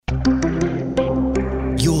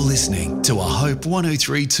to a Hope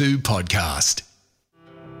 1032 podcast.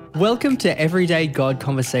 Welcome to Everyday God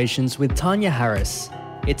Conversations with Tanya Harris.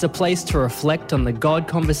 It's a place to reflect on the God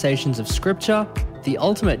conversations of Scripture, the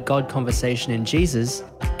ultimate God conversation in Jesus,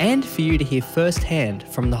 and for you to hear firsthand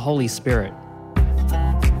from the Holy Spirit.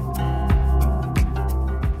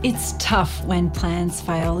 It's tough when plans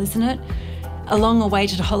fail, isn't it? A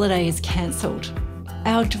long-awaited holiday is cancelled.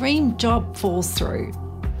 Our dream job falls through.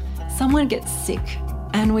 Someone gets sick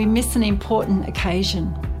and we miss an important occasion.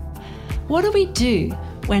 What do we do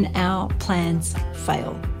when our plans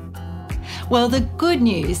fail? Well, the good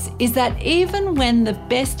news is that even when the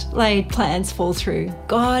best laid plans fall through,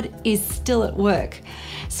 God is still at work.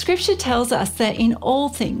 Scripture tells us that in all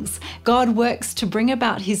things, God works to bring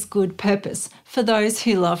about his good purpose for those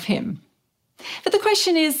who love him. But the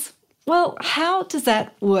question is, well, how does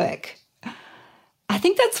that work? I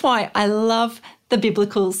think that's why I love the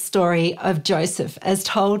biblical story of Joseph as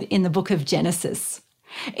told in the book of Genesis.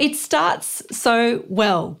 It starts so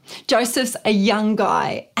well. Joseph's a young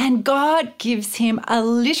guy and God gives him a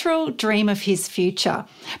literal dream of his future,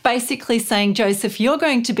 basically saying, Joseph, you're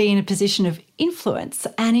going to be in a position of influence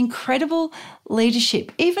and incredible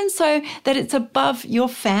leadership, even so that it's above your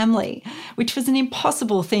family, which was an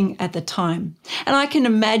impossible thing at the time. And I can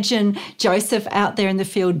imagine Joseph out there in the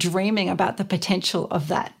field dreaming about the potential of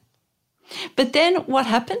that. But then what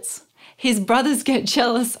happens? His brothers get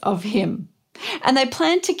jealous of him. And they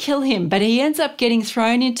plan to kill him, but he ends up getting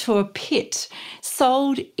thrown into a pit,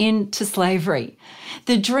 sold into slavery.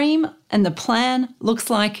 The dream and the plan looks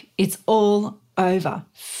like it's all over,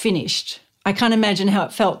 finished. I can't imagine how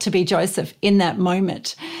it felt to be Joseph in that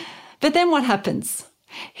moment. But then what happens?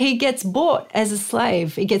 He gets bought as a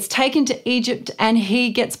slave. He gets taken to Egypt and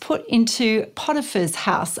he gets put into Potiphar's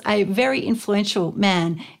house, a very influential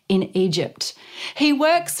man in Egypt. He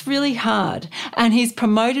works really hard and he's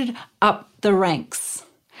promoted up the ranks.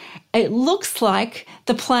 It looks like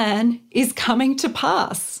the plan is coming to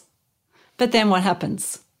pass. But then what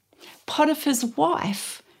happens? Potiphar's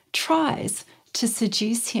wife tries to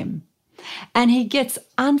seduce him and he gets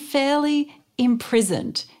unfairly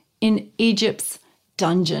imprisoned in Egypt's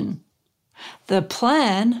dungeon. The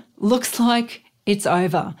plan looks like it's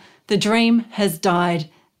over. The dream has died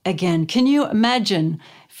again. Can you imagine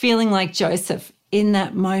feeling like Joseph in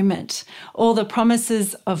that moment? All the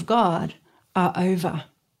promises of God are over.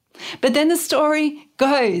 But then the story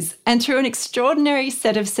goes, and through an extraordinary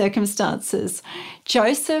set of circumstances,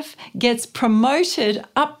 Joseph gets promoted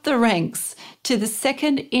up the ranks to the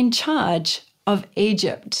second in charge of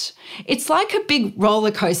Egypt. It's like a big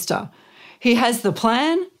roller coaster. He has the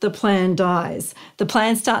plan dies. The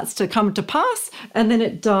plan starts to come to pass, and then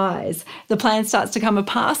it dies. The plan starts to come to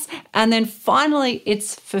pass, and then finally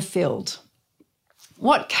it's fulfilled.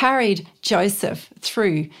 What carried Joseph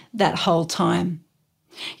through that whole time?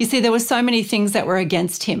 You see, there were so many things that were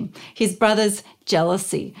against him. His brother's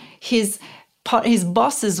jealousy, his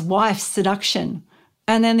boss's wife's seduction,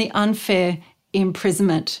 and then the unfair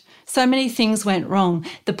imprisonment. So many things went wrong.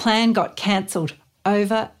 The plan got cancelled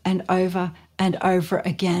over and over and over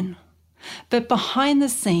again. But behind the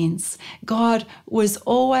scenes, God was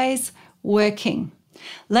always working.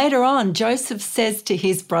 Later on, Joseph says to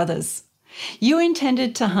his brothers, you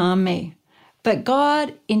intended to harm me, but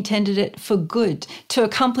God intended it for good to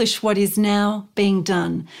accomplish what is now being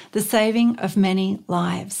done, the saving of many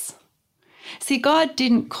lives. See, God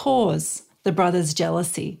didn't cause the brothers'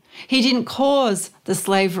 jealousy. He didn't cause the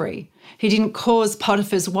slavery. He didn't cause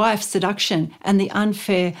Potiphar's wife's seduction and the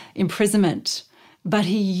unfair imprisonment, but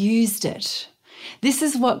he used it. This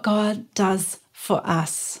is what God does for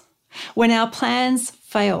us. When our plans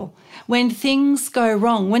fail, when things go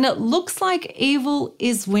wrong, when it looks like evil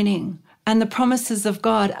is winning and the promises of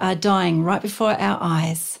God are dying right before our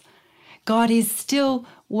eyes, God is still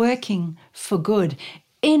working for good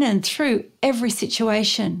in and through every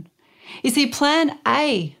situation. You see, plan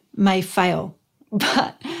A may fail,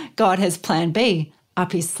 but God has plan B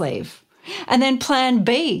up his sleeve. And then plan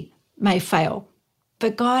B may fail,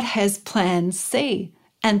 but God has plan C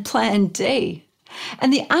and plan D.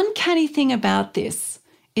 And the uncanny thing about this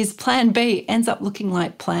is plan B ends up looking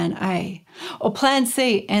like plan A, or plan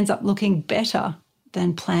C ends up looking better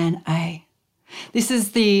than plan A. This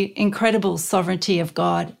is the incredible sovereignty of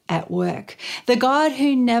God at work, the God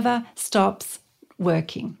who never stops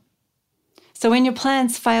working. So when your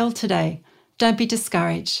plans fail today, don't be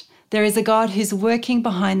discouraged. There is a God who's working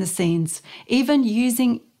behind the scenes, even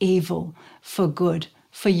using evil for good,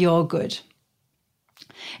 for your good.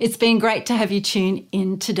 It's been great to have you tune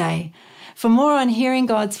in today. For more on hearing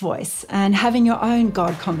God's voice and having your own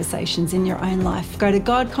God conversations in your own life, go to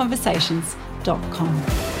godconversations.com.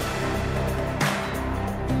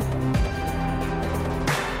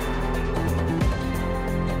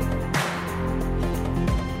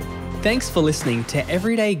 Thanks for listening to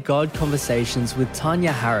Everyday God Conversations with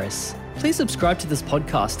Tanya Harris. Please subscribe to this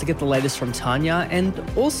podcast to get the latest from Tanya, and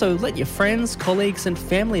also let your friends, colleagues, and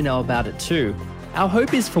family know about it too. Our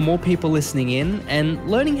hope is for more people listening in and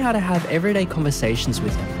learning how to have everyday conversations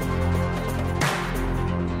with Him.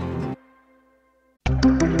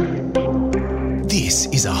 This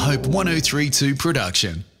is a Hope 1032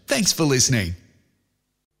 production. Thanks for listening.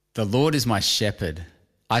 The Lord is my shepherd,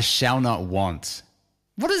 I shall not want.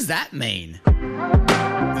 What does that mean?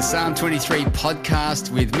 The Psalm 23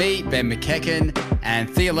 podcast with me, Ben McKecken, and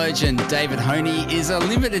theologian David Honey is a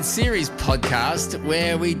limited series podcast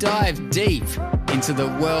where we dive deep into the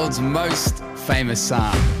world's most famous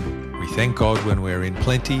psalm. We thank God when we're in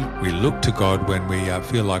plenty. We look to God when we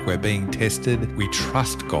feel like we're being tested. We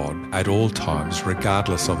trust God at all times,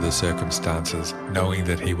 regardless of the circumstances, knowing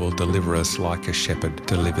that He will deliver us like a shepherd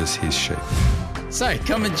delivers his sheep. So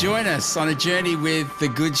come and join us on a journey with the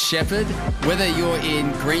Good Shepherd, whether you're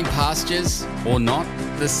in green pastures or not.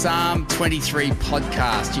 The Psalm 23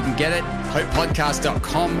 podcast. You can get it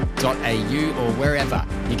hopepodcast.com.au or wherever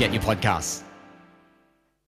you get your podcasts.